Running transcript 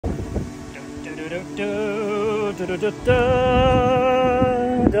Hey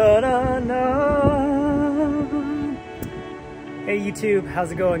YouTube,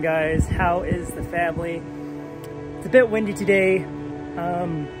 how's it going guys? How is the family? It's a bit windy today.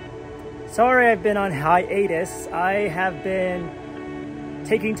 Sorry I've been on hiatus. I have been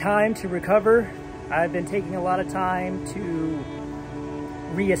taking time to recover. I've been taking a lot of time to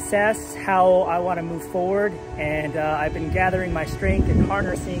reassess how I want to move forward, and I've been gathering my strength and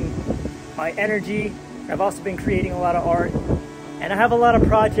harnessing my energy. I've also been creating a lot of art, and I have a lot of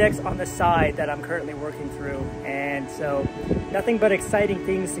projects on the side that I'm currently working through, and so nothing but exciting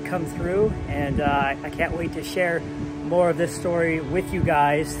things to come through, and I can't wait to share more of this story with you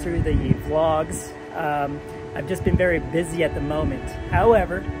guys through the vlogs. I've just been very busy at the moment.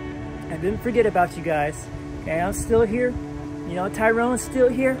 However, I didn't forget about you guys. Okay, I'm still here. You know, Tyrone's still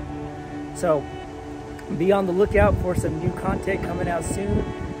here. So be on the lookout for some new content coming out soon.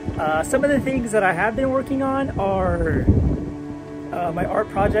 Some of the things that I have been working on are my art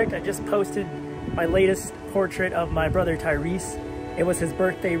project. I just posted my latest portrait of my brother Tyrese. It was his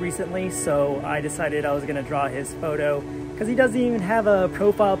birthday recently, so I decided I was gonna draw his photo because he doesn't even have a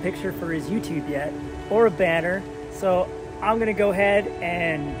profile picture for his YouTube yet or a banner. So I'm gonna go ahead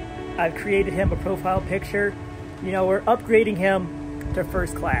and I've created him a profile picture. You know, we're upgrading him to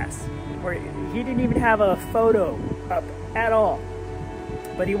first class, where he didn't even have a photo up at all,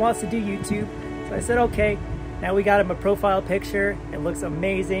 but he wants to do YouTube. So I said, okay, now we got him a profile picture. It looks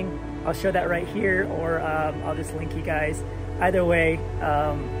amazing. I'll show that right here, or I'll just link you guys. Either way,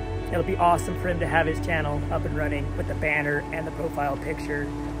 it'll be awesome for him to have his channel up and running with the banner and the profile picture.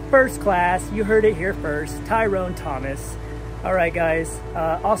 First class, you heard it here first, Tyrone Thomas. All right, guys.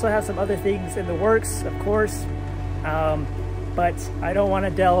 Also have some other things in the works, of course. But I don't want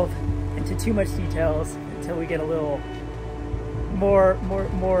to delve into too much details until we get a little more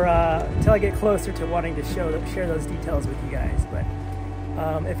until I get closer to wanting to share those details with you guys. But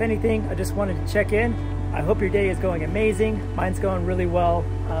if anything, I just wanted to check in. I hope your day is going amazing. Mine's going really well.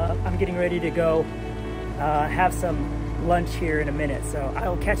 I'm getting ready to go have some lunch here in a minute, so I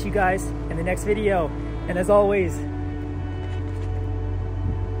will catch you guys in the next video. And as always,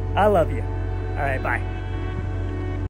 I love you. All right, bye.